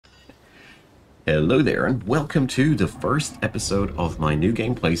Hello there, and welcome to the first episode of my new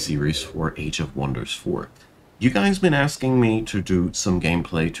gameplay series for Age of Wonders 4. You guys been asking me to do some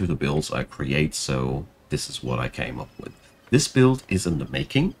gameplay to the builds I create, so this is what I came up with. This build is in the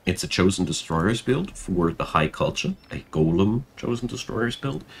making. It's a Chosen Destroyers build for the High Culture, a Golem Chosen Destroyers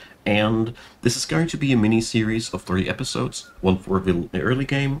build, and this is going to be a mini-series of 3 episodes, one for the early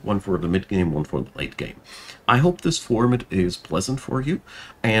game, one for the mid-game, one for the late game. I hope this format is pleasant for you,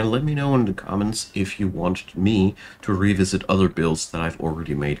 and let me know in the comments if you want me to revisit other builds that I've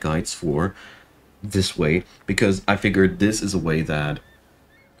already made guides for this way, because I figured this is a way that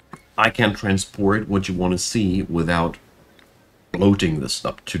I can transport what you want to see without bloating this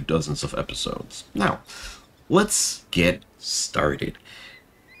up to dozens of episodes. Now, let's get started.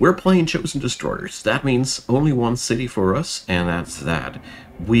 We're playing Chosen Destroyers. That means only one city for us, and that's that.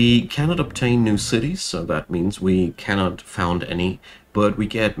 We cannot obtain new cities, so that means we cannot found any, but we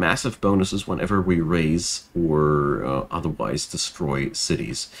get massive bonuses whenever we raise or otherwise destroy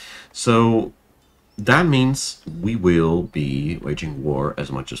cities. So that means we will be waging war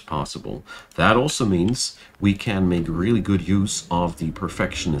as much as possible. That also means we can make really good use of the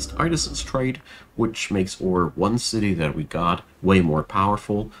Perfectionist Artisans trait, which makes our one city that we got way more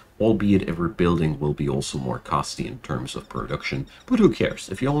powerful, albeit every building will be also more costly in terms of production. But who cares?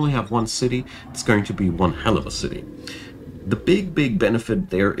 If you only have one city, it's going to be one hell of a city. The big benefit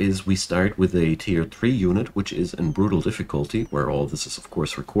there is we start with a tier 3 unit, which is in brutal difficulty, where all this is of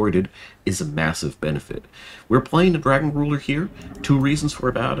course recorded, is a massive benefit. We're playing a dragon ruler here. 2 reasons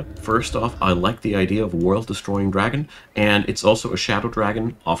for that. First off, I like the idea of a world-destroying dragon, and it's also a shadow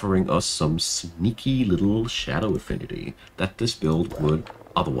dragon, offering us some sneaky little shadow affinity that this build would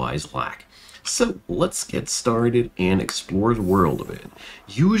otherwise lack. So let's get started and explore the world a bit.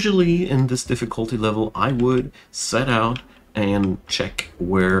 Usually in this difficulty level, I would set out and check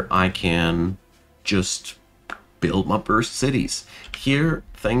where I can just build my burst cities. Here,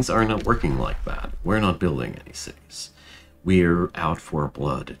 things are not working like that. We're not building any cities. We're out for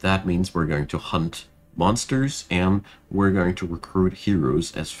blood. That means we're going to hunt monsters and we're going to recruit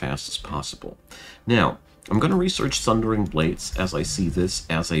heroes as fast as possible. Now, I'm going to research Thundering Blades, as I see this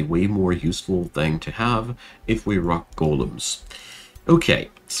as a way more useful thing to have if we rock golems. Okay,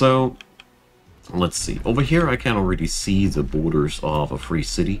 so let's see. Over here I can already see the borders of a free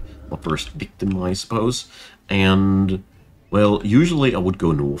city, my first victim I suppose, and well, usually I would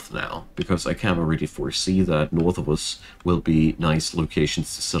go north now, because I can already foresee that north of us will be nice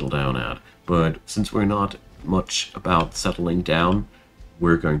locations to settle down at. But since we're not much about settling down,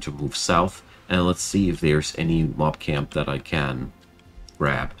 we're going to move south. And let's see if there's any mob camp that I can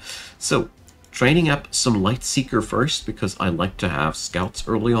grab. So, training up some Light Seeker first, because I like to have scouts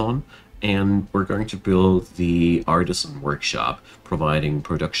early on. And we're going to build the Artisan Workshop, providing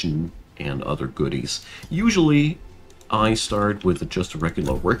production and other goodies. Usually, I start with just a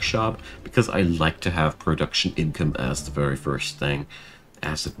regular workshop, because I like to have production income as the very first thing,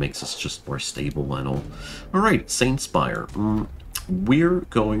 as it makes us just more stable and all. Alright, Saint Spire. We're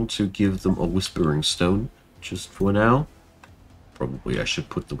going to give them a Whispering Stone, just for now. Probably I should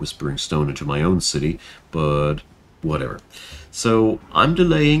put the Whispering Stone into my own city, but whatever. So I'm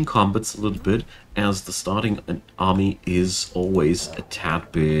delaying combats a little bit, as the starting army is always a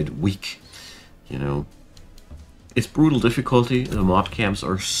tad bit weak. You know, it's brutal difficulty, the mob camps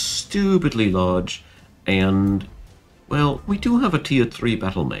are stupidly large, and, well, we do have a tier 3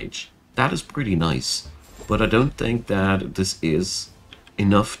 battle mage. That is pretty nice. But I don't think that this is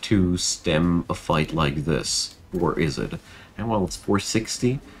enough to stem a fight like this. Or is it? And well, it's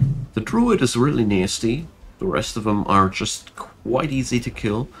 460. The druid is really nasty. The rest of them are just quite easy to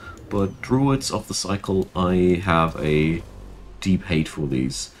kill. But druids of the cycle, I have a deep hate for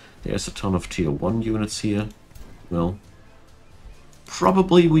these. There's a ton of tier 1 units here. Well,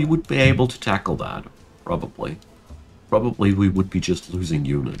 probably we would be able to tackle that. Probably. Probably we would be just losing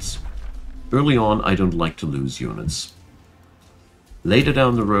units. Early on, I don't like to lose units. Later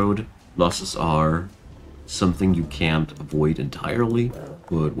down the road, losses are something you can't avoid entirely,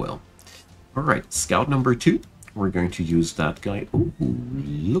 but well. Alright, scout number 2. We're going to use that guy. Oh,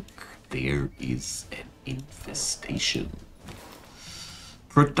 look, there is an infestation.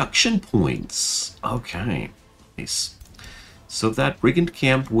 Production points. Okay, nice. So that brigand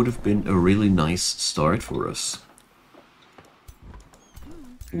camp would have been a really nice start for us.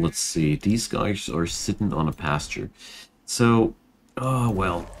 Let's see, these guys are sitting on a pasture. So,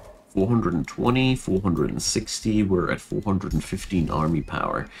 well, 420, 460, we're at 415 army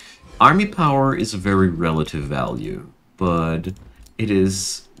power. Army power is a very relative value, but it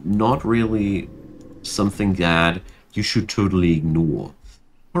is not really something that you should totally ignore.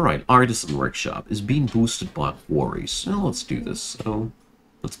 Alright, Artisan Workshop is being boosted by quarries. So let's do this. So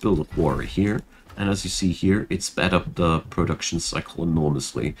let's build a quarry here. And as you see here, it sped up the production cycle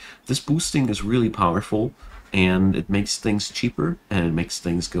enormously. This boosting is really powerful, and it makes things cheaper, and it makes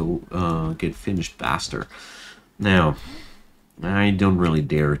things get finished faster. Now, I don't really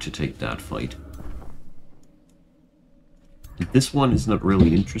dare to take that fight. This one is not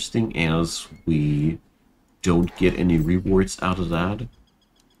really interesting, as we don't get any rewards out of that.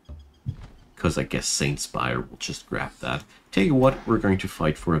 Because I guess Saint Spire will just grab that. Tell you what, we're going to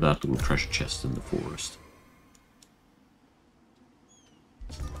fight for that little treasure chest in the forest.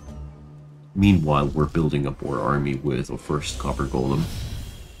 Meanwhile, we're building up our army with our first copper golem.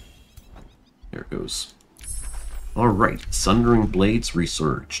 There it goes. Alright, Sundering Blades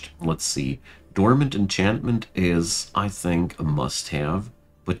researched. Let's see. Dormant Enchantment is, I think, a must-have.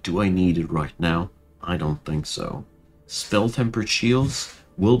 But do I need it right now? I don't think so. Spell-Tempered Shields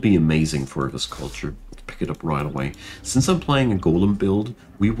will be amazing for this culture. Let's pick it up right away. Since I'm playing a golem build,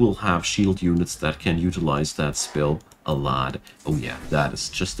 we will have shield units that can utilize that spell a lot. Oh yeah, that is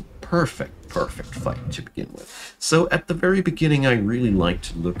just a perfect fight to begin with. So at the very beginning, I really like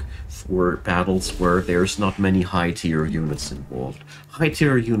to look for battles where there's not many high-tier units involved.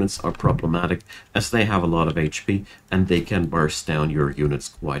 High-tier units are problematic as they have a lot of HP and they can burst down your units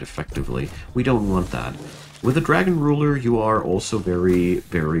quite effectively. We don't want that. With a Dragon Ruler, you are also very,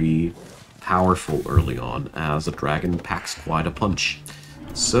 very powerful early on, as a dragon packs quite a punch.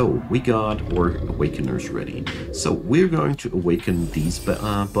 So, we got our Awakeners ready. So, we're going to awaken these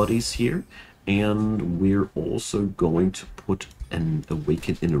buddies here, and we're also going to put an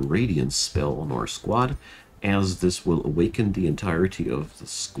Awaken in a Radiance spell on our squad, as this will awaken the entirety of the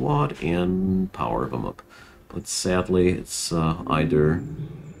squad and power them up. But sadly, it's either...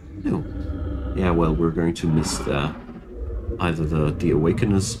 No. Yeah, well, we're going to miss either the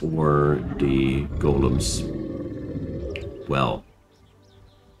Awakeners or the Golems. Well,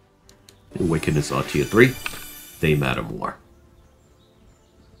 the Awakeners are tier 3. They matter more.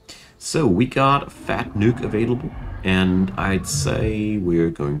 So, we got a Fat Nuke available, and I'd say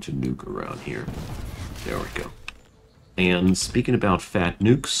we're going to nuke around here. There we go. And speaking about Fat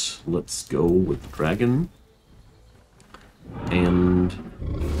Nukes, let's go with the Dragon. And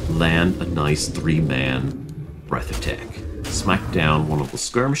land a nice 3-man breath attack. Smack down one of the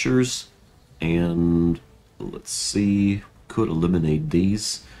skirmishers, and let's see, could eliminate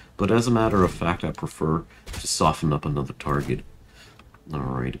these, but as a matter of fact, I prefer to soften up another target.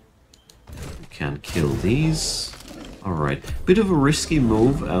 Alright, can't kill these. Alright, bit of a risky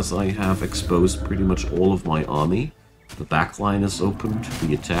move as I have exposed pretty much all of my army. The backline is open to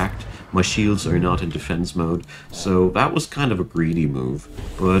be attacked. My shields are not in defense mode, so that was kind of a greedy move.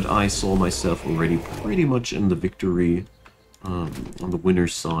 But I saw myself already pretty much in the victory on the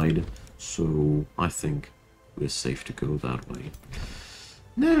winner's side, so I think we're safe to go that way.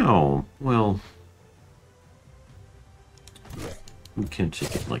 Now, well, we can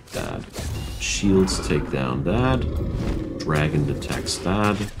take it like that. Shields take down that. Dragon attacks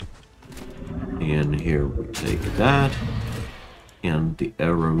that. And here we take that. And the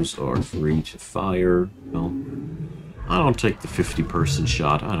arrows are free to fire. Well, I don't take the 50-person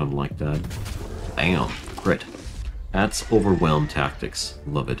shot. I don't like that. Bam. Crit. That's overwhelm tactics.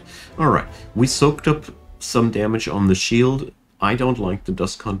 Love it. Alright. We soaked up some damage on the shield. I don't like the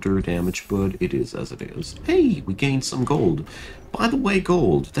Dusk Hunter damage, but it is as it is. Hey, we gained some gold. By the way,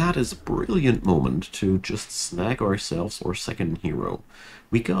 gold, that is a brilliant moment to just snag ourselves our second hero.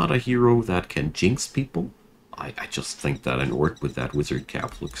 We got a hero that can jinx people. I just think that an orc with that wizard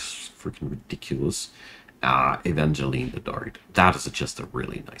cap looks freaking ridiculous. Evangeline the Dart. That is just a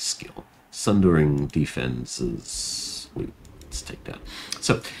really nice skill. Sundering defenses. Let's take that.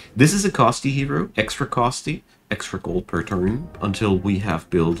 So, this is a costy hero. Extra costy. Extra gold per turn. Until we have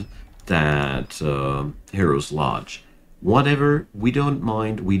built that Hero's Lodge. Whatever. We don't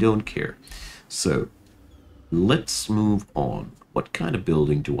mind. We don't care. So, let's move on. What kind of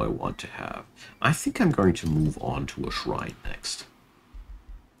building do I want to have? I think I'm going to move on to a shrine next.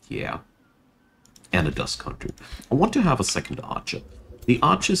 Yeah. And a Dusk Hunter. I want to have a second Archer. The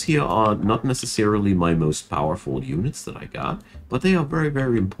Archers here are not necessarily my most powerful units that I got, but they are very,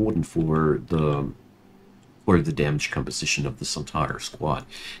 very important for the damage composition of this entire squad.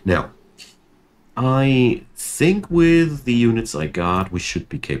 Now, I think with the units I got, we should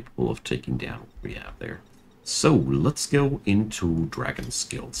be capable of taking down what we have there. So, let's go into Dragon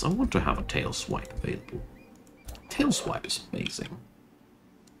Skills. I want to have a Tail Swipe available. Tail Swipe is amazing.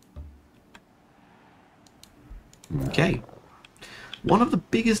 Okay. One of the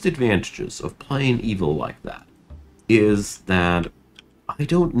biggest advantages of playing evil like that is that I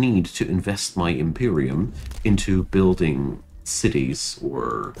don't need to invest my Imperium into building cities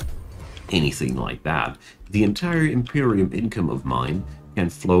or anything like that. The entire Imperium income of mine can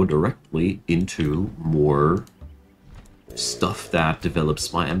flow directly into more stuff that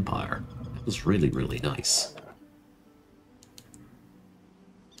develops my empire. That was really, really nice.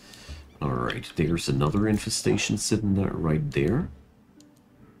 Alright, there's another infestation sitting there right there.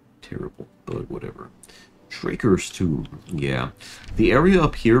 Terrible, but whatever. Shrieker's Tomb, yeah. The area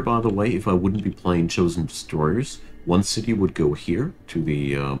up here, by the way, if I wouldn't be playing Chosen Destroyers, one city would go here to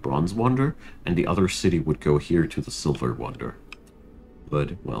the Bronze Wonder, and the other city would go here to the Silver Wonder.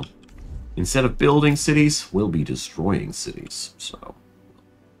 But, well, instead of building cities, we'll be destroying cities, so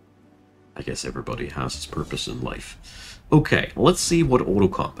I guess everybody has his purpose in life. Okay, let's see what auto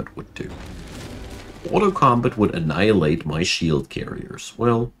combat would do. Auto combat would annihilate my shield carriers.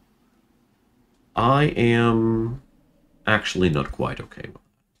 Well, I am actually not quite okay with that.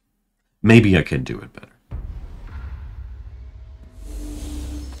 Maybe I can do it better.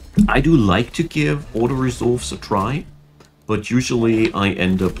 I do like to give auto resolves a try, but usually I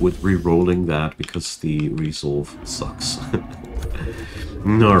end up with re-rolling that because the resolve sucks.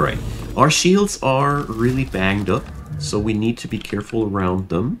 Alright, our shields are really banged up, so we need to be careful around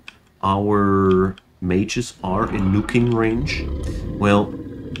them. Our mages are in nuking range. Well,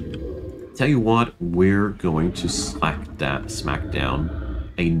 tell you what, we're going to smack down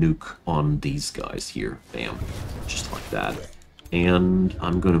a nuke on these guys here. Bam. Just like that. And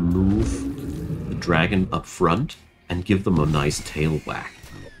I'm going to move the dragon up front and give them a nice tail whack.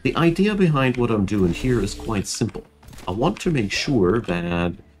 The idea behind what I'm doing here is quite simple. I want to make sure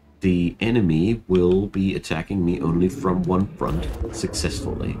that the enemy will be attacking me only from one front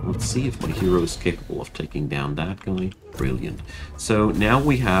successfully. Let's see if my hero is capable of taking down that guy. Brilliant. So now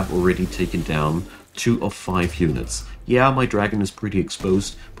we have already taken down 2 of 5 units. Yeah, my dragon is pretty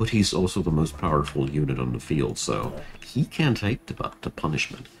exposed, but he's also the most powerful unit on the field, so he can take the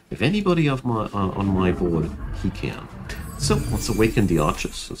punishment. If anybody of my on my board, he can. So let's awaken the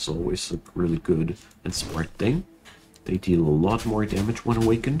archers. It's always a really good and smart thing. They deal a lot more damage when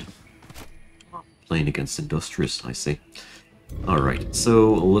awakened. Playing against Industrious, I see. Alright,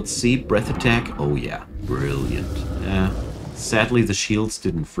 so let's see. Breath attack. Oh yeah, brilliant. Sadly, the shields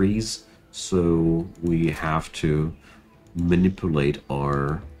didn't freeze, so we have to manipulate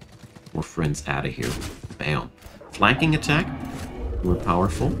our friends out of here. Bam. Flanking attack. More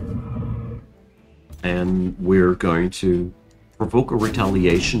powerful. And we're going to provoke a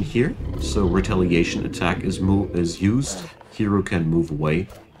retaliation here. So retaliation attack is used. Hero can move away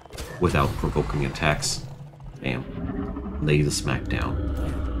without provoking attacks. Bam. Lay the smack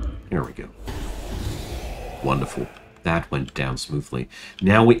down. There we go. Wonderful. That went down smoothly.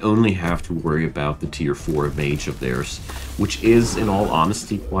 Now we only have to worry about the tier 4 mage of theirs, which is, in all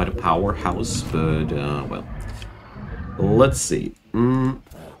honesty, quite a powerhouse, but, well. Let's see.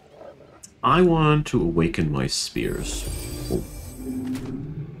 I want to awaken my spears. Oh.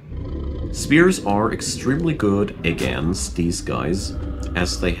 Spears are extremely good against these guys,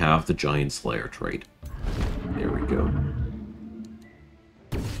 as they have the Giant Slayer trait. There we go.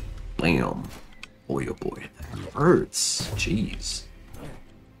 Bam. Boy, oh boy, that hurts. Jeez.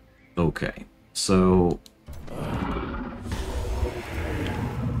 Okay, so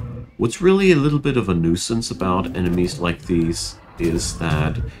what's really a little bit of a nuisance about enemies like these is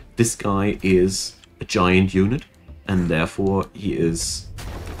that this guy is a giant unit, and therefore he is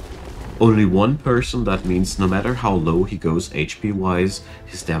only one person. That means no matter how low he goes HP-wise,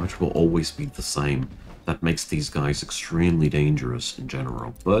 his damage will always be the same. That makes these guys extremely dangerous in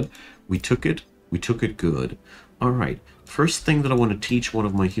general. But we took it. We took it good. Alright, first thing that I want to teach one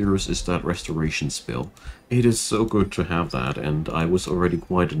of my heroes is that restoration spell. It is so good to have that, and I was already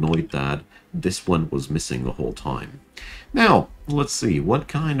quite annoyed that this one was missing the whole time. Now, let's see, what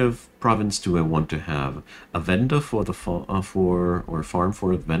kind of province do I want to have? A vendor for the farm for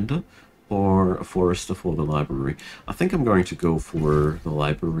a vendor, or a forester for the library? I think I'm going to go for the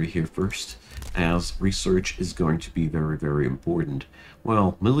library here first, as research is going to be very, very important.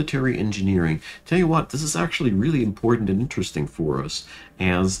 Well, military engineering. Tell you what, this is actually really important and interesting for us,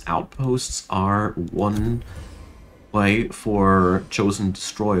 as outposts are one way for Chosen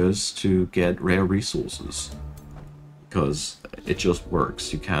Destroyers to get rare resources. Because it just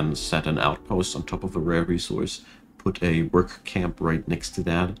works. You can set an outpost on top of a rare resource, put a work camp right next to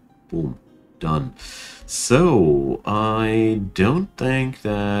that, boom, done. So, I don't think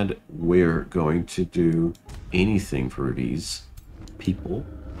that we're going to do anything for these people.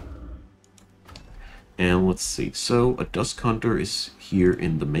 And let's see, so a Dusk Hunter is here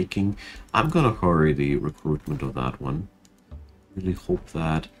in the making. I'm gonna hurry the recruitment of that one. Really hope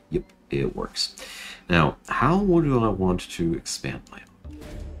that... Yep, it works. Now, how do I want to expand my...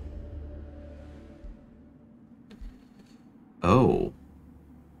 Oh.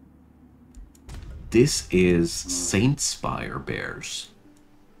 This is Saint Spire bears.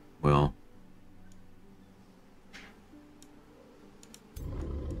 Well...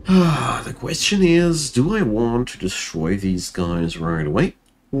 the question is, do I want to destroy these guys right away?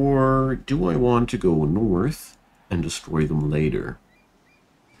 Or do I want to go north and destroy them later?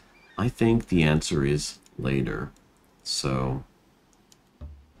 I think the answer is later. So,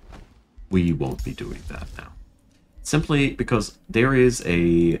 we won't be doing that now. Simply because there is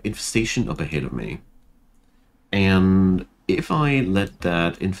a infestation up ahead of me. And if I let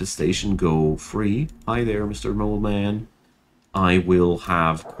that infestation go free, hi there, Mr. Mole Man, I will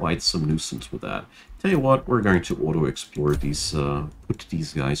have quite some nuisance with that. Tell you what, we're going to auto-explore these, put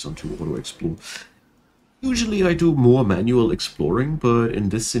these guys onto auto-explore. Usually I do more manual exploring, but in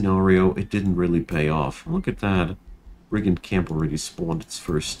this scenario it didn't really pay off. Look at that. Brigand camp already spawned its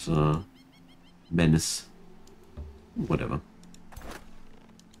first menace. Whatever.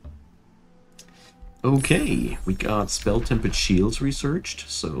 Okay, we got spell-tempered shields researched,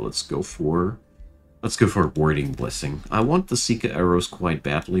 so let's go for Warding Blessing. I want the Seeker arrows quite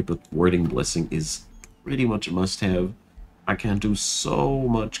badly, but Warding Blessing is pretty much a must-have. I can do so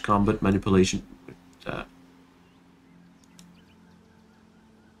much combat manipulation with that.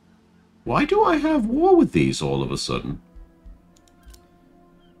 Why do I have war with these all of a sudden?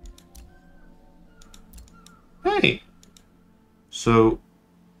 Hey! So...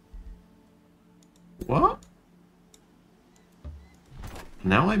 what?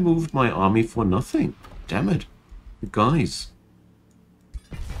 Now I moved my army for nothing. Damn it. You guys.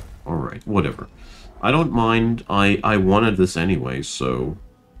 Alright, whatever. I don't mind. I wanted this anyway, so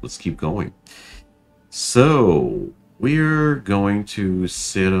let's keep going. So, we're going to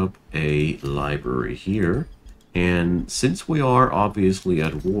set up a library here. And since we are obviously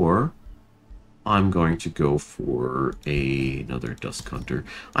at war, I'm going to go for another Dusk Hunter.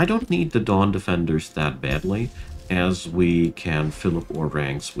 I don't need the Dawn Defenders that badly, as we can fill up our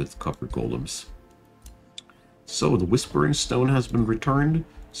ranks with Copper Golems. So the Whispering Stone has been returned,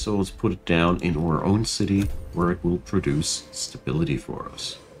 so let's put it down in our own city, where it will produce stability for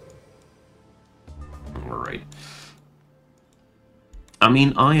us. Alright. I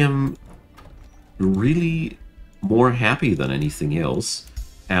mean, I am really more happy than anything else,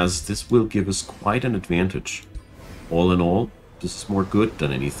 as this will give us quite an advantage. All in all, this is more good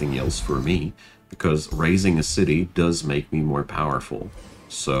than anything else for me, because raising a city does make me more powerful.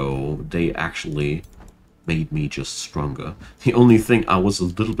 So they actually made me just stronger. The only thing I was a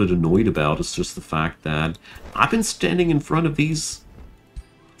little bit annoyed about is just the fact that I've been standing in front of these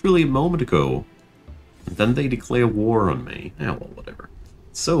really a moment ago, and then they declare war on me. Yeah, well, whatever.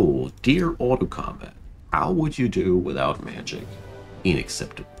 So, dear auto combat, how would you do without magic?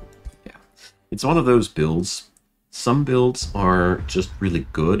 Unacceptable. Yeah. It's one of those builds. Some builds are just really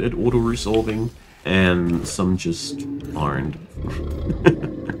good at auto-resolving, and some just aren't.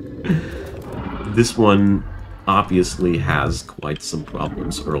 This one obviously has quite some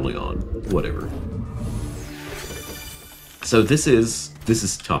problems early on. Whatever. So this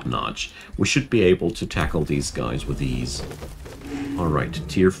is top-notch. We should be able to tackle these guys with ease. Alright,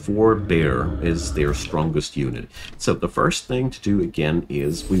 Tier 4 Bear is their strongest unit. So the first thing to do again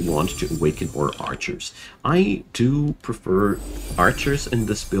is we want to awaken our archers. I do prefer archers in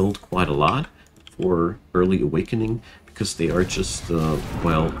this build quite a lot for early awakening, because they are just,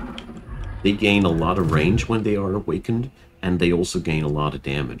 well, they gain a lot of range when they are awakened, and they also gain a lot of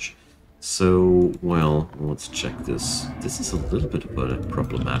damage. So, well, let's check this. This is a little bit of a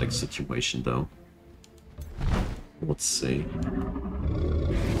problematic situation, though. Let's see.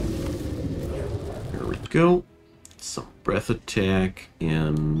 Here we go. Some breath attack,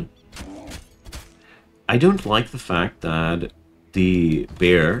 and I don't like the fact that the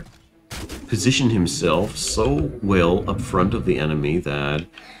bear positioned himself so well up front of the enemy that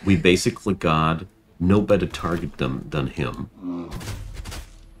we basically got no better target than him.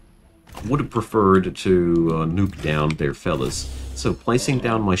 Would have preferred to nuke down their fellas. So placing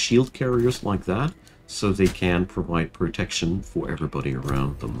down my shield carriers like that, so they can provide protection for everybody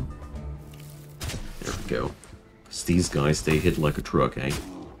around them. There we go. Because these guys, they hit like a truck, eh?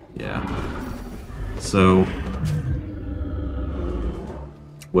 Yeah. So,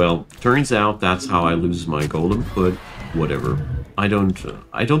 well, turns out that's how I lose my golem, but whatever. I don't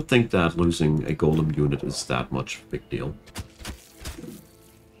think that losing a golem unit is that much of a big deal.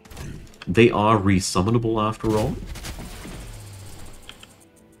 They are resummonable after all.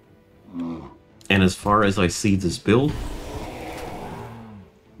 And as far as I see this build,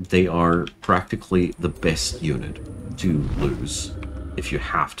 they are practically the best unit to lose. If you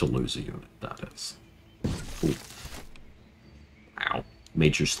have to lose a unit, that is. Ooh. Ow.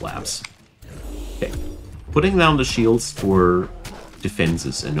 Major slabs. Okay. Putting down the shields for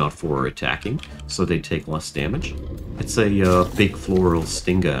defenses and not for attacking, so they take less damage. It's a big floral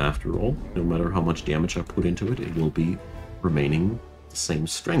stinger after all. No matter how much damage I put into it, it will be remaining the same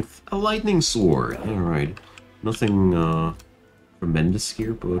strength. A lightning sword! Alright. Nothing tremendous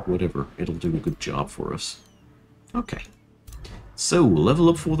here, but whatever. It'll do a good job for us. Okay. So, level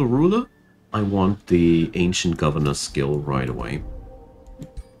up for the ruler. I want the Ancient Governor skill right away.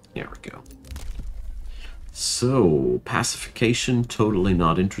 There we go. So, pacification, totally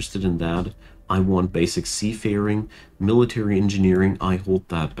not interested in that. I want basic seafaring, military engineering, I hold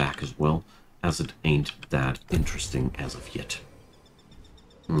that back as well, as it ain't that interesting as of yet.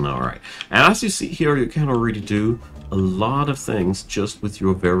 Alright, and as you see here, you can already do a lot of things just with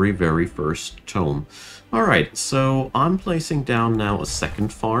your very, very first tome. Alright, so I'm placing down now a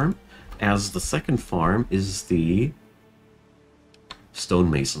second farm, as the second farm is the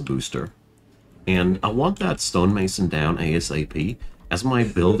Stonemason booster. And I want that stonemason down ASAP, as my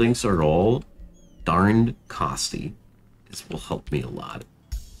buildings are all darned costly. This will help me a lot.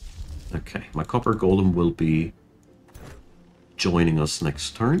 Okay, my copper golem will be joining us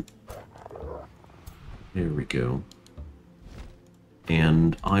next turn. There we go.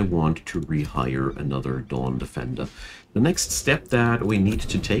 And I want to rehire another Dawn Defender. The next step that we need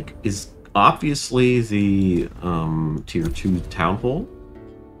to take is obviously the Tier 2 Town Hall.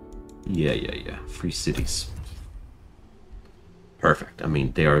 Yeah. Free cities. Perfect. I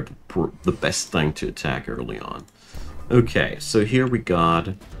mean, they are the best thing to attack early on. Okay, so here we got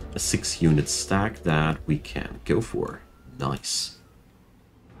a 6-unit stack that we can go for. Nice.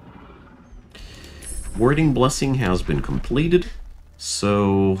 Wording Blessing has been completed.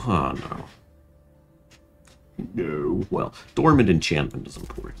 So, oh no. No. Well, Dormant Enchantment is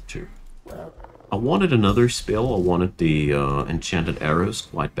important too. I wanted another spell. I wanted the Enchanted Arrows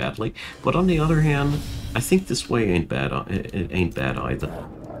quite badly. But on the other hand, I think this way ain't bad. It ain't bad either.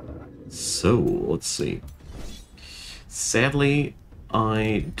 So, let's see. Sadly,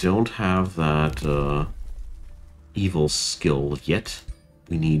 I don't have that evil skill yet.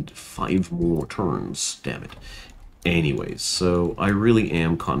 We need 5 more turns, damn it. Anyways, so I really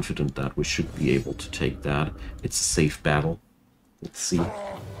am confident that we should be able to take that. It's a safe battle. Let's see.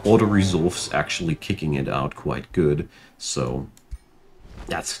 Auto-resolve's actually kicking it out quite good, so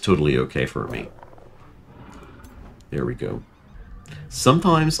that's totally okay for me. There we go.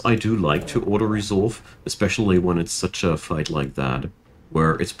 Sometimes I do like to auto-resolve, especially when it's such a fight like that,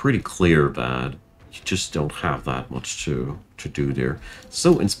 where it's pretty clear that you just don't have that much to do there.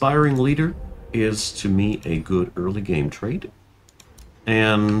 So, Inspiring Leader is, to me, a good early game trade.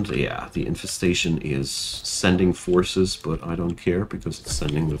 And, yeah, the Infestation is sending forces, but I don't care because it's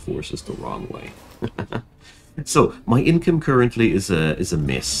sending the forces the wrong way. So, my income currently is a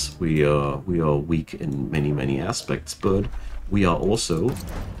mess. We are weak in many aspects, but we are also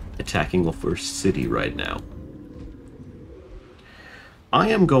attacking the first city right now. I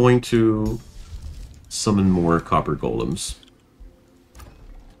am going to summon more copper golems,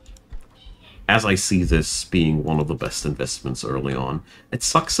 as I see this being one of the best investments early on. It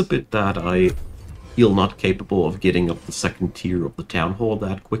sucks a bit that I feel not capable of getting up the second tier of the Town Hall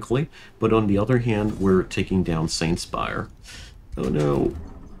that quickly, but on the other hand, we're taking down Saintspire. Oh no.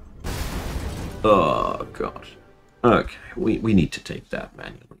 Oh god. Okay, we need to take that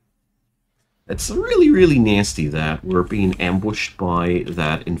manually. It's really nasty that we're being ambushed by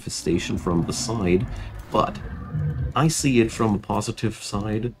that infestation from the side, but I see it from a positive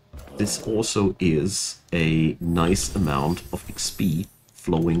side. This also is a nice amount of XP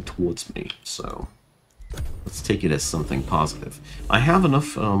flowing towards me, so let's take it as something positive. I have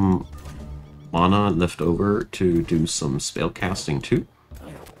enough mana left over to do some spell casting too.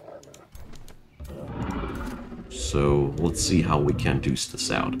 So let's see how we can deuce this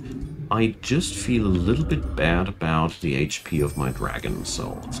out. I just feel a little bit bad about the HP of my dragon,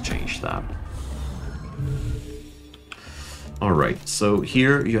 so let's change that. Alright, so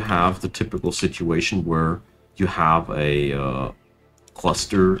here you have the typical situation where you have a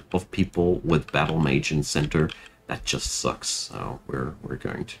cluster of people with Battle Mage in center. That just sucks. So we're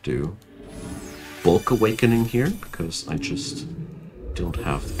going to do Bulk Awakening here, because I just don't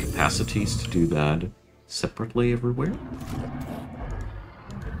have the capacities to do that separately everywhere.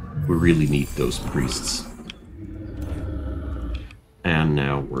 We really need those priests. And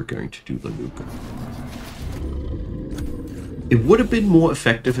now we're going to do the nuke. It would have been more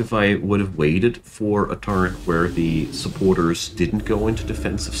effective if I would have waited for a turn where the supporters didn't go into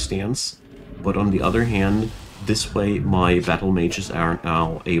defensive stance. But on the other hand, this way my battle mages are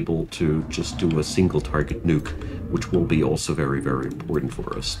now able to just do a single target nuke, which will be also very, very important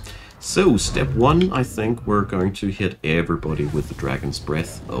for us. So, step 1, I think we're going to hit everybody with the Dragon's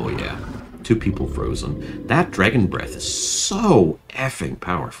Breath. Oh yeah, 2 people frozen. That Dragon Breath is so effing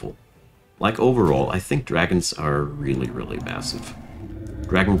powerful. Like, overall, I think dragons are really, really massive.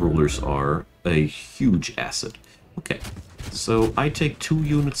 Dragon rulers are a huge asset. Okay, so I take 2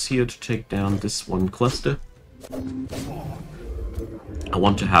 units here to take down this one cluster. I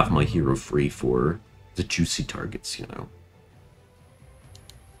want to have my hero free for the juicy targets, you know.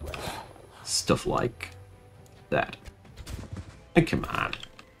 Stuff like that. And come on.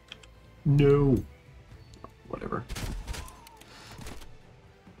 No. Whatever.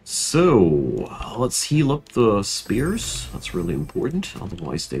 So, let's heal up the spears. That's really important,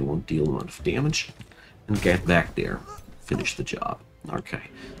 otherwise they won't deal a lot of damage. And get back there. Finish the job. Okay.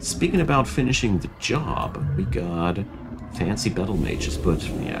 Speaking about finishing the job, we got fancy battle mages, but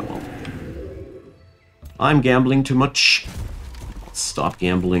yeah, well. I'm gambling too much. Let's stop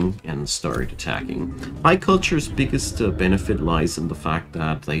gambling and start attacking. High Culture's biggest benefit lies in the fact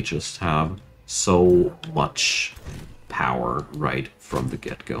that they just have so much power right from the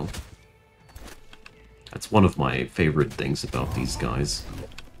get-go. That's one of my favorite things about these guys.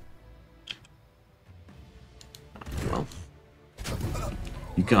 Well,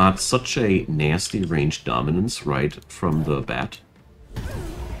 you got such a nasty range dominance right from the bat.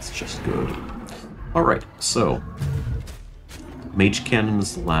 It's just good. Alright, so Mage Cannon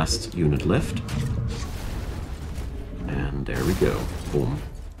is the last unit left. And there we go. Boom.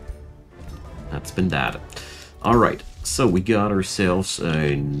 That's been that. Alright, so we got ourselves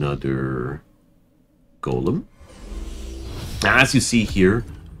another Golem. As you see here,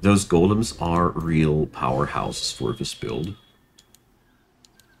 those Golems are real powerhouses for this build.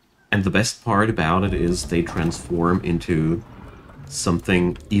 And the best part about it is they transform into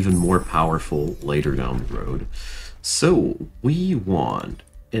something even more powerful later down the road. So, we want,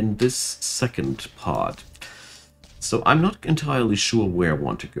 in this second pod, so I'm not entirely sure where I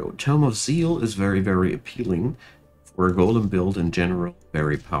want to go. Tome of Zeal is very, very appealing for a Golem build in general,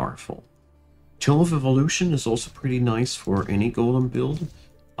 very powerful. Tome of Evolution is also pretty nice for any Golem build.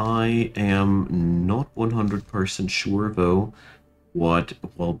 I am not 100% sure, though, what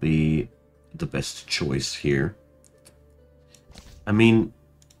will be the best choice here. I mean,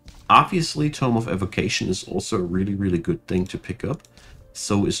 obviously Tome of Evocation is also a really, really good thing to pick up.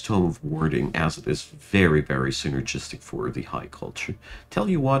 So is Tome of Warding, as it is very, very synergistic for the High Culture. Tell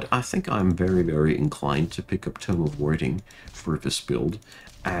you what, I think I'm very, very inclined to pick up Tome of Warding for this build,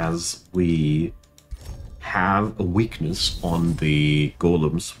 as we have a weakness on the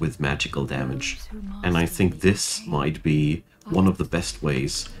Golems with magical damage. And I think this might be one of the best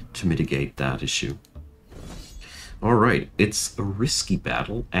ways to mitigate that issue. Alright, it's a risky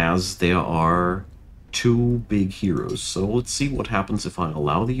battle, as there are 2 big heroes. So let's see what happens if I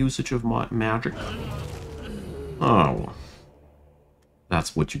allow the usage of magic. Oh.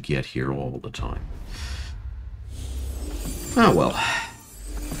 That's what you get here all the time. Oh well.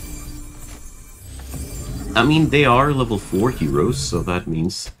 I mean, they are level 4 heroes, so that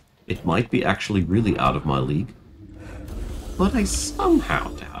means it might be actually really out of my league. But I somehow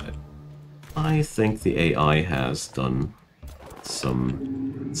doubt it. I think the AI has done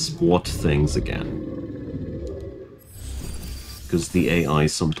some sport things again. Because the AI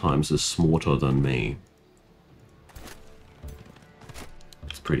sometimes is smarter than me.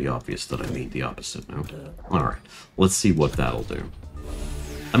 It's pretty obvious that I mean the opposite now. Alright, let's see what that'll do.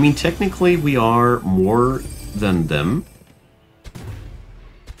 I mean, technically we are more than them.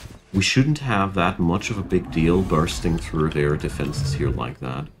 We shouldn't have that much of a big deal bursting through their defenses here like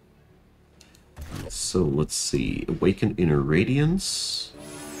that. So, let's see. Awaken Inner Radiance.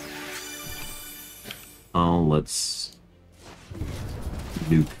 Let's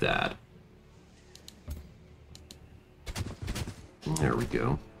nuke that. There we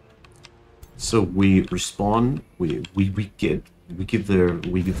go. So we respawn. We give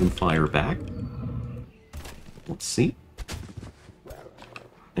them fire back. Let's see.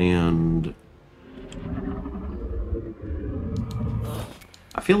 And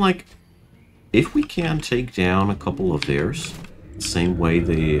I feel like if we can take down a couple of theirs, the same way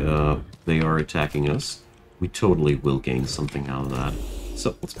they are attacking us, we totally will gain something out of that.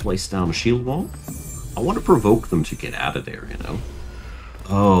 So let's place down a shield wall. I want to provoke them to get out of there, you know.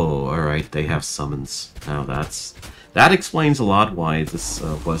 Oh, alright, they have summons. Now that explains a lot why this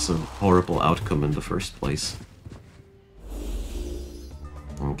was a horrible outcome in the first place.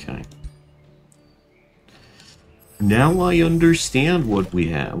 Okay. Now I understand what we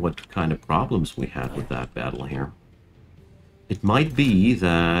had, what kind of problems we had with that battle here. It might be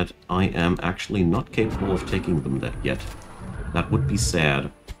that I am actually not capable of taking them that yet. That would be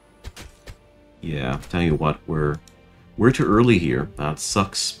sad. Yeah, tell you what, we're too early here. That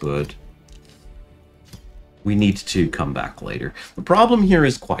sucks, but we need to come back later. The problem here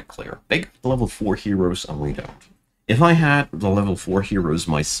is quite clear. They got level 4 heroes and we don't. If I had the level 4 heroes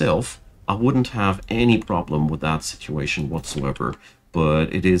myself, I wouldn't have any problem with that situation whatsoever.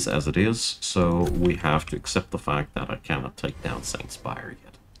 But it is as it is, so we have to accept the fact that I cannot take down Saint Spire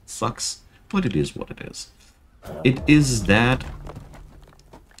yet. Sucks, but it is what it is. It is that...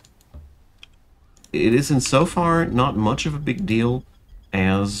 It is in so far not much of a big deal,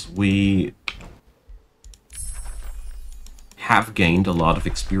 as we have gained a lot of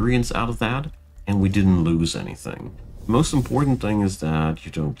experience out of that, and we didn't lose anything. The most important thing is that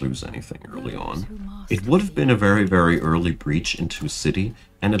you don't lose anything early on. It would have been a very, very early breach into a city,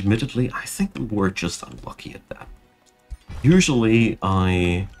 and admittedly, I think we were just unlucky at that. Usually,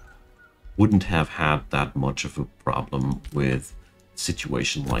 I wouldn't have had that much of a problem with a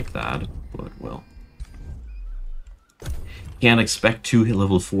situation like that, but well. Can't expect 2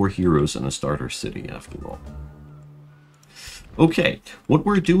 level 4 heroes in a starter city, after all. Okay, what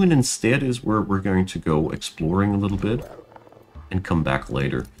we're doing instead is we're going to go exploring a little bit and come back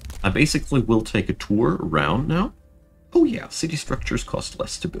later. I basically will take a tour around now. Oh yeah, city structures cost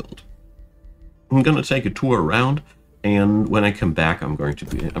less to build. I'm going to take a tour around, and when I come back, I'm going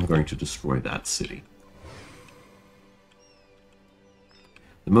to destroy that city.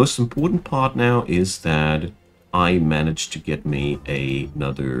 The most important part now is that I managed to get me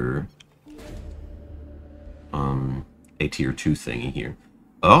another a tier 2 thingy here.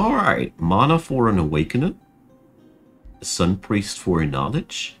 Alright, mana for an awakener, a sun priest for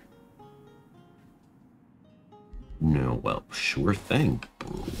knowledge. No, well, sure thing.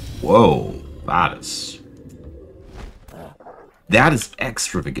 Whoa, that is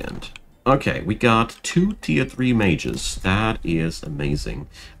extravagant. Okay, we got 2 tier 3 mages. That is amazing.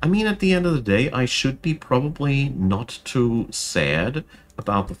 I mean, at the end of the day, I should be probably not too sad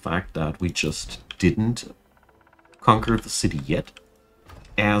about the fact that we just didn't conquer the city yet,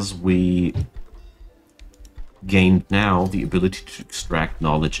 as we gained now the ability to extract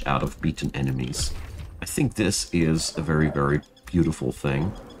knowledge out of beaten enemies. I think this is a very, very beautiful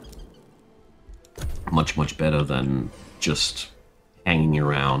thing. Much, much better than just hanging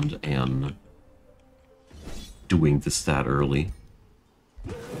around and doing this that early.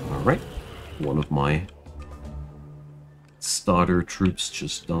 Alright, one of my starter troops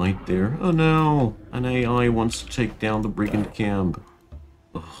just died there. Oh no, an AI wants to take down the brigand camp.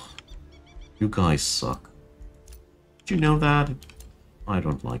 Ugh, you guys suck. Did you know that? I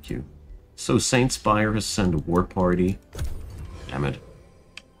don't like you. So Saint Spire has sent a war party. Damn it.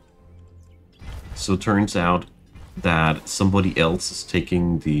 So it turns out that somebody else is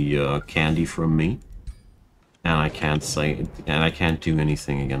taking the candy from me, and I can't do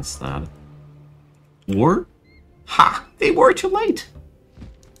anything against that. Or, ha! They were too late.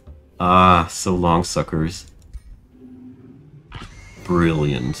 Ah, so long, suckers.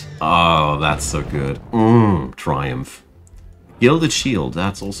 Brilliant. Oh, that's so good. Triumph. Gilded Shield.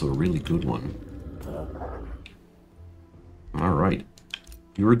 That's also a really good one. All right.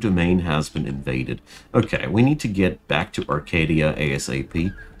 Your domain has been invaded. Okay, we need to get back to Arcadia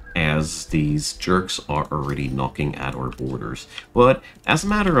ASAP, as these jerks are already knocking at our borders. But, as a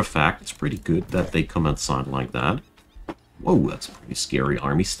matter of fact, it's pretty good that they come outside like that. Whoa, that's a pretty scary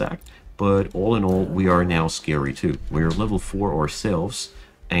army stack. But all in all, we are now scary too. We're level 4 ourselves,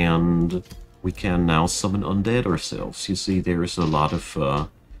 and we can now summon undead ourselves. You see, there's a lot of...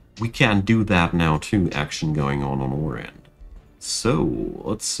 we can do that now too, action going on our end. So,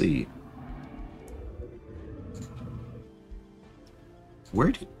 let's see.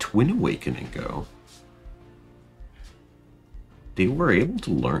 Where did Twin Awakening go? They were able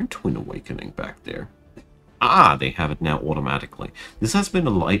to learn Twin Awakening back there. Ah, they have it now automatically. This has been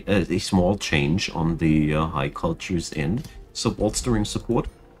a small change on the High Culture's end. So, bolstering support.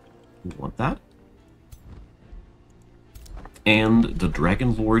 You want that? And the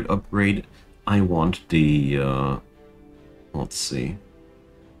Dragon Lord upgrade. I want the... let's see.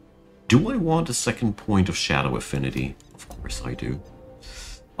 Do I want a second point of Shadow Affinity? Of course I do.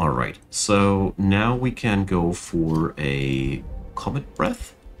 Alright, so now we can go for a Comet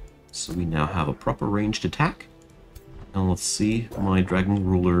Breath. So we now have a proper ranged attack. And let's see, my Dragon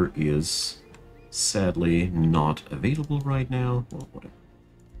Ruler is sadly not available right now. Well, whatever.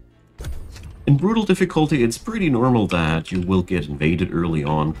 In brutal difficulty, it's pretty normal that you will get invaded early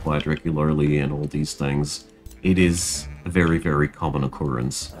on quite regularly and all these things. It is a very, very common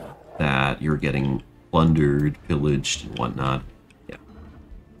occurrence that you're getting plundered, pillaged, and whatnot. Yeah.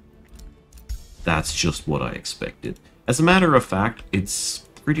 That's just what I expected. As a matter of fact, it's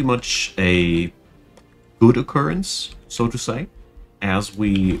pretty much a good occurrence, so to say, as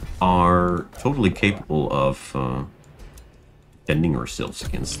we are totally capable of defending ourselves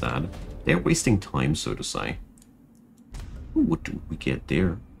against that. They're wasting time, so to say. Ooh, what do we get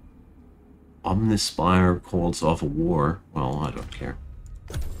there? Omnispire calls off a war. Well, I don't care.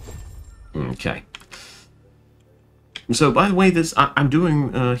 Okay. So, by the way, I'm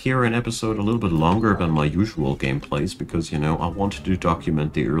doing here an episode a little bit longer than my usual gameplays because, you know, I wanted to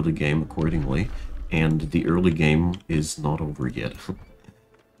document the early game accordingly, and the early game is not over yet.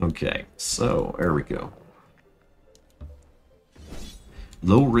 Okay, so there we go.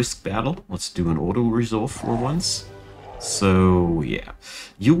 Low risk battle. Let's do an auto resolve for once. So yeah,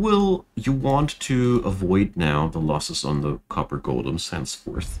 you want to avoid now the losses on the copper golems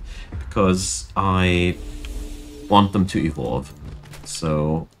henceforth, because I want them to evolve.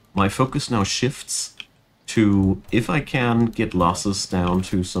 So my focus now shifts to, if I can get losses down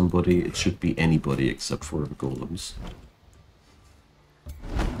to somebody, it should be anybody except for the golems.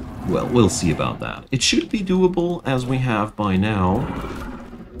 Well, we'll see about that. It should be doable, as we have by now,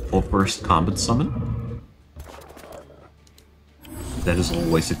 for first combat summon. That is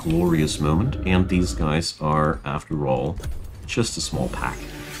always a glorious moment, and these guys are, after all, just a small pack.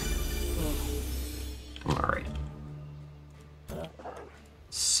 Alright.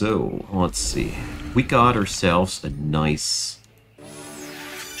 So, let's see. We got ourselves a nice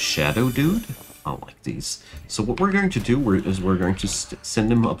shadow dude. I like these. So what we're going to do is we're going to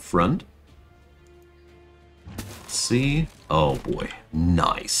send him up front. Let's see. Oh boy.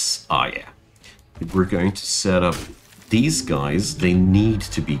 Nice. Oh yeah. We're going to set up these guys. They need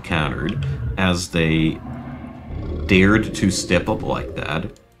to be countered, as they dared to step up like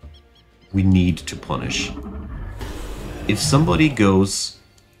that. We need to punish. If somebody goes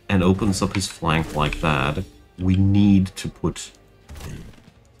and opens up his flank like that, we need to put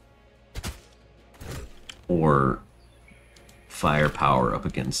or firepower up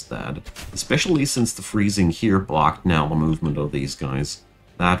against that. Especially since the freezing here blocked now the movement of these guys.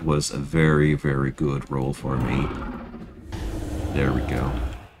 That was a very, very good roll for me. There we go.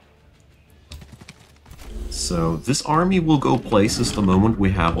 So this army will go places the moment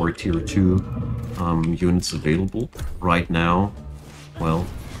we have our tier 2 units available. Right now, well,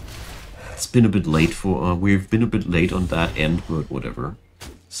 it's been a bit late for we've been a bit late on that end, but whatever.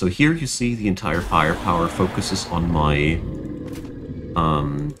 So here you see the entire firepower focuses on my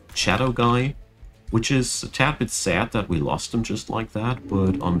shadow guy, which is a tad bit sad that we lost him just like that,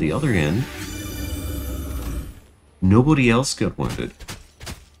 but on the other end, nobody else got wounded,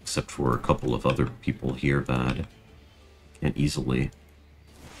 except for a couple of other people here that can easily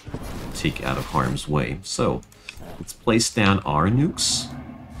take out of harm's way. So, let's place down our nukes.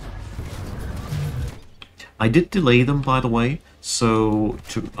 I did delay them, by the way, so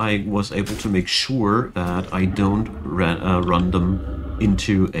I was able to make sure that I don't run them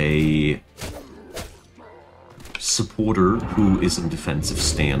into a supporter who is in defensive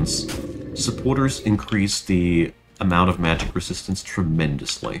stance. Supporters increase the amount of magic resistance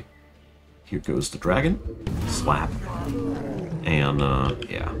tremendously. Here goes the dragon. Slap. And,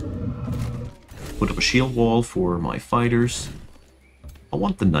 yeah. Put up a shield wall for my fighters. I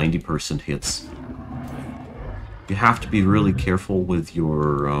want the 90% hits. You have to be really careful with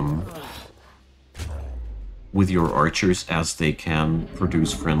your archers, as they can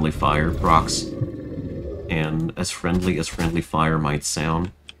produce friendly fire procs. And as friendly fire might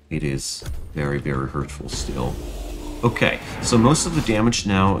sound, it is very, very hurtful still. Okay, so most of the damage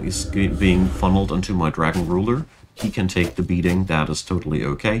now is being funneled onto my Dragon Ruler. He can take the beating, that is totally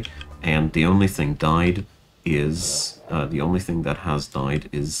okay. And the only thing died is... the only thing that has died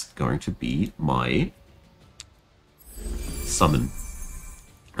is going to be my summon.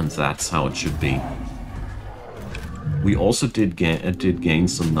 And that's how it should be. We also did gain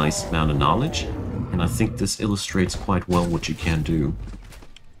some nice amount of knowledge, and I think this illustrates quite well what you can do.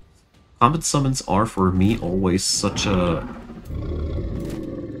 Combat summons are, for me, always such a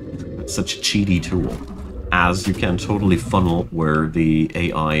cheaty tool, as you can totally funnel where the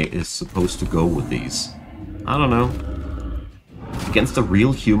AI is supposed to go with these. I don't know. Against a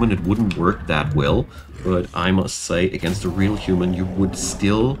real human, it wouldn't work that well, but I must say, against a real human, you would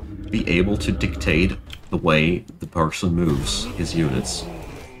still be able to dictate the way the person moves his units.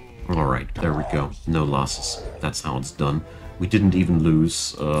 Alright, there we go. No losses. That's how it's done. We didn't even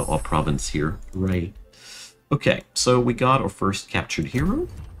lose our province here. Right. Okay, so we got our first captured hero.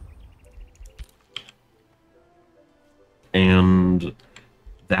 And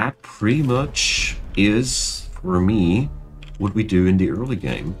that pretty much is, for me, what we do in the early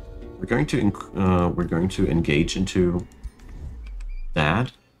game. We're going to engage into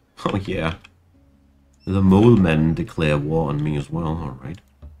that. Oh yeah. The mole men declare war on me as well, alright.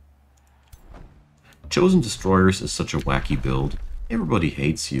 Chosen Destroyers is such a wacky build. Everybody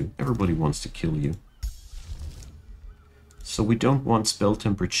hates you. Everybody wants to kill you. So we don't want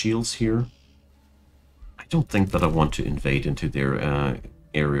spell-tempered shields here. I don't think that I want to invade into their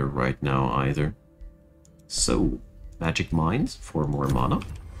area right now either. So, Magic Mines for more mana.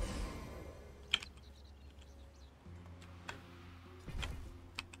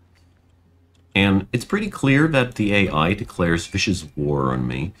 And it's pretty clear that the AI declares vicious war on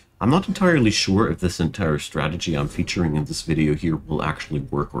me. I'm not entirely sure if this entire strategy I'm featuring in this video here will actually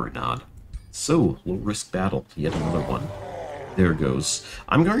work or not. So, low-risk battle, yet another one. There goes.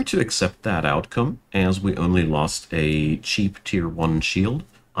 I'm going to accept that outcome, as we only lost a cheap tier 1 shield.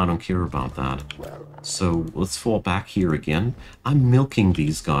 I don't care about that. So, let's fall back here again. I'm milking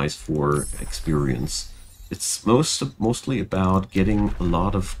these guys for experience. It's mostly about getting a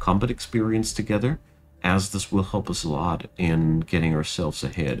lot of combat experience together, as this will help us a lot in getting ourselves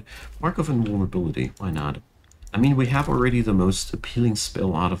ahead. Mark of Invulnerability, why not? I mean, we have already the most appealing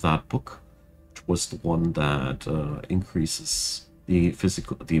spell out of that book, which was the one that increases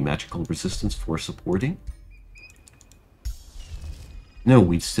the magical resistance for supporting. No,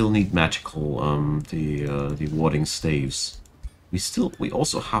 we still need magical, the warding staves. We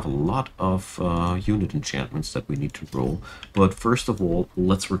also have a lot of unit enchantments that we need to roll, but first of all,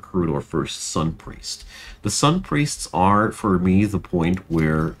 let's recruit our first Sun Priest. The Sun Priests are, for me, the point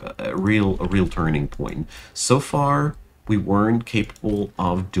where a real turning point. So far, we weren't capable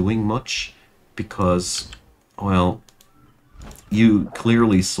of doing much because, well, you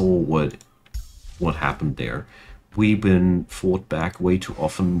clearly saw what happened there. We've been fought back way too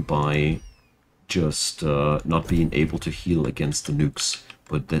often by just not being able to heal against the nukes,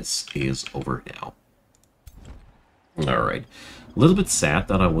 but this is over now. Alright, a little bit sad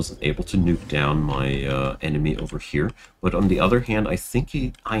that I wasn't able to nuke down my enemy over here, but on the other hand, I think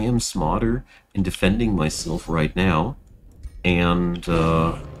I am smarter in defending myself right now, and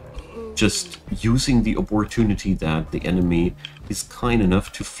just using the opportunity that the enemy is kind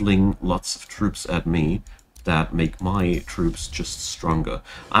enough to fling lots of troops at me that make my troops just stronger.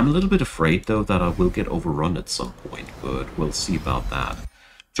 I'm a little bit afraid, though, that I will get overrun at some point, but we'll see about that.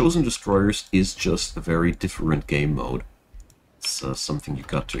 Chosen Destroyers is just a very different game mode. It's something you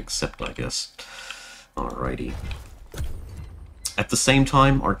got to accept, I guess. Alrighty. At the same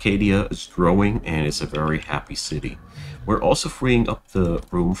time, Arcadia is growing and is a very happy city. We're also freeing up the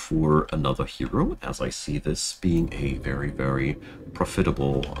room for another hero, as I see this being a very, very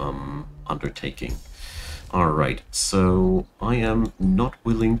profitable undertaking. Alright, so I am not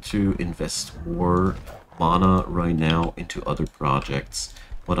willing to invest more mana right now into other projects,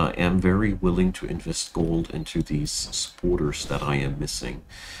 but I am very willing to invest gold into these supporters that I am missing.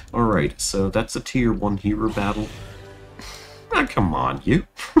 Alright, so that's a tier 1 hero battle. Ah, come on, you.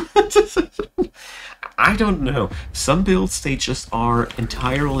 I don't know. Some builds, they just are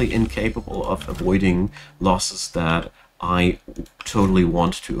entirely incapable of avoiding losses that I totally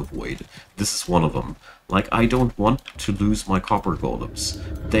want to avoid. This is one of them. Like, I don't want to lose my copper golems.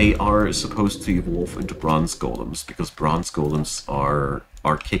 They are supposed to evolve into bronze golems, because bronze golems are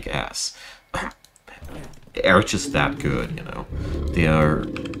kick-ass. They are just that good, you know. They are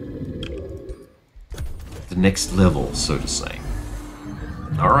the next level, so to say.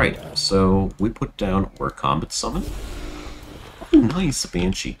 Alright, so we put down our combat summon. Oh, nice,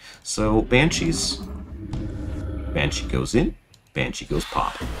 Banshee. So, Banshee goes in, Banshee goes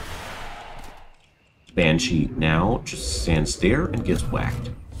pop. Banshee now just stands there and gets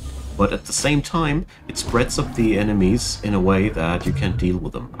whacked. But at the same time, it spreads up the enemies in a way that you can't deal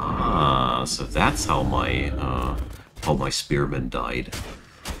with them. Ah, so that's how my spearman died.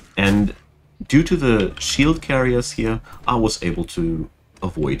 And due to the shield carriers here, I was able to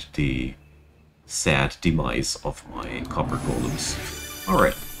avoid the sad demise of my copper golems.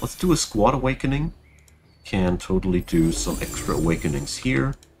 Alright, let's do a squad awakening. Can totally do some extra awakenings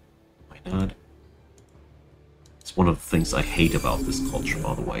here. Why not? It's one of the things I hate about this culture,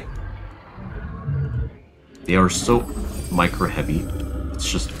 by the way. They are so micro-heavy, it's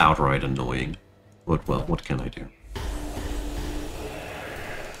just outright annoying. But, well, what can I do?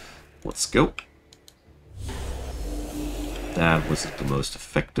 Let's go. That wasn't the most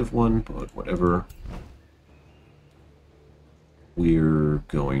effective one, but whatever. we're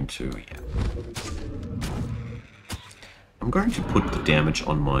going to, yeah. I'm going to put the damage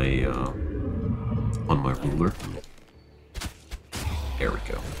on my ruler. There we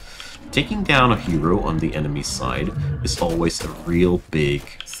go. Taking down a hero on the enemy side is always a real big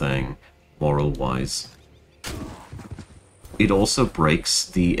thing, moral-wise. It also breaks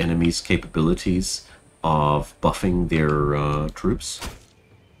the enemy's capabilities of buffing their troops.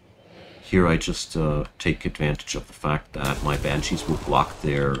 Here I just take advantage of the fact that my Banshees will block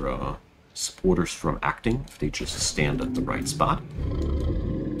their supporters from acting if they just stand at the right spot.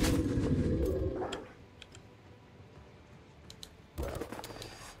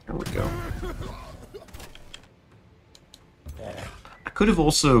 There we go. I could have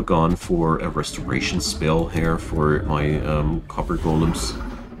also gone for a restoration spell here for my copper golems,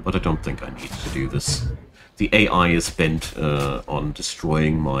 but I don't think I need to do this. The AI is bent on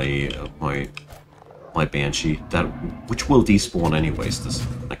destroying my Banshee, which will despawn anyways this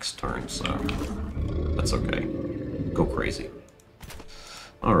next turn, so that's okay. Go crazy.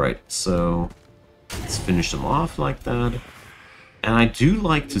 Alright, so let's finish them off like that. And I do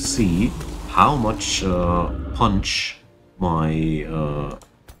like to see how much punch my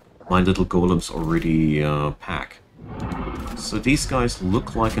my little golems already pack. So these guys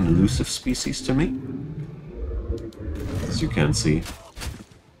look like an elusive species to me. As you can see,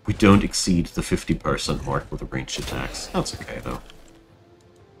 we don't exceed the 50% mark with the ranged attacks. That's okay though.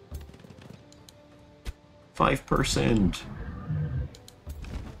 5%.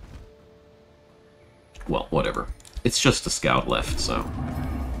 Well, whatever. It's just a scout left, so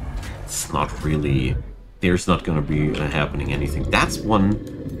it's not really... There's not going to be happening anything. That's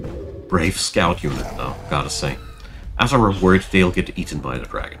one brave scout unit, though, gotta say. As a reward, they'll get eaten by the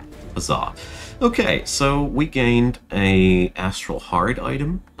dragon. Huzzah. Okay, so we gained a Astral Heart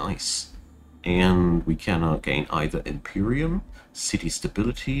item. Nice. And we can gain either Imperium, City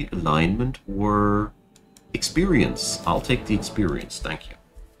Stability, Alignment, or Experience. I'll take the Experience, thank you.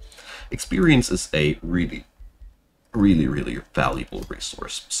 Experience is a really valuable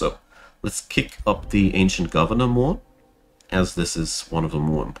resource. So let's kick up the Ancient Governor more, as this is one of the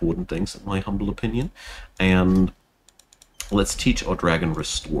more important things in my humble opinion. And let's teach our Dragon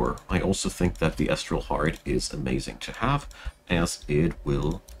Restore. I also think that the Astral Heart is amazing to have, as it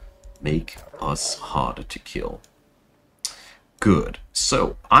will make us harder to kill. Good.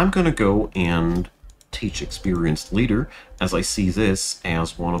 So I'm gonna go and teach Experienced Leader, as I see this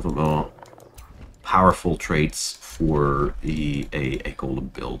as one of the more powerful traits for a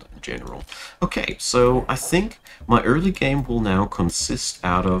golem build in general. Okay, so I think my early game will now consist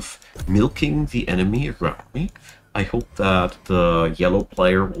out of milking the enemy around me. I hope that the yellow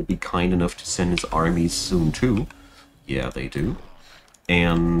player will be kind enough to send his armies soon too. Yeah, they do.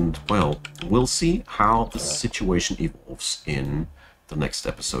 And, well, we'll see how the situation evolves in the next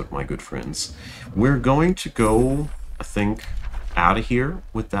episode, my good friends. We're going to go, I think, out of here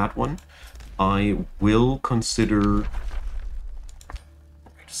with that one. I will consider... Wait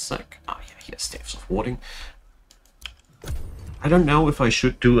a sec. Ah, yeah, he has Staves of Warding. I don't know if I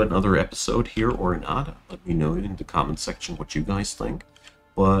should do another episode here or not. Let me know in the comment section what you guys think.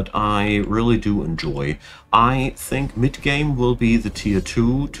 But I really do enjoy. I think mid-game will be the tier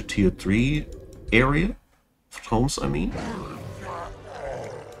 2 to tier 3 area. For homes, I mean.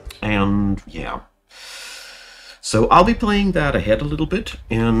 And, yeah. So I'll be playing that ahead a little bit,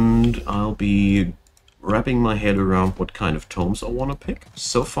 and I'll be wrapping my head around what kind of tomes I want to pick.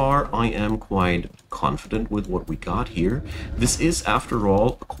 So far, I am quite confident with what we got here. This is, after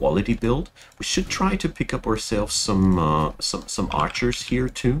all, a quality build. We should try to pick up ourselves some archers here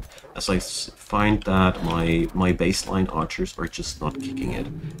too, as I find that my baseline archers are just not kicking it.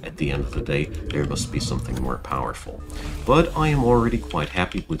 At the end of the day, there must be something more powerful. But I am already quite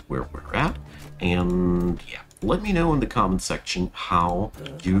happy with where we're at, and yeah. Let me know in the comment section how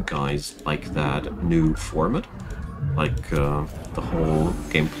you guys like that new format, like the whole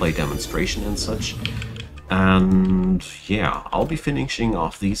gameplay demonstration and such. And yeah, I'll be finishing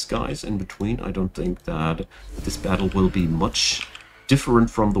off these guys in between. I don't think that this battle will be much different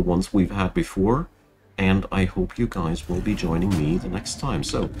from the ones we've had before. And I hope you guys will be joining me the next time.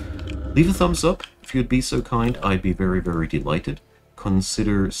 So leave a thumbs up if you'd be so kind. I'd be very, very delighted.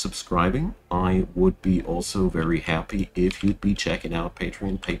 Consider subscribing. I would be also very happy if you'd be checking out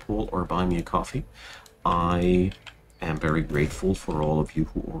Patreon, PayPal, or Buy Me a Coffee. I am very grateful for all of you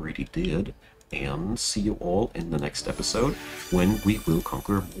who already did, and see you all in the next episode when we will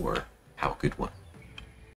conquer more. Have a good one.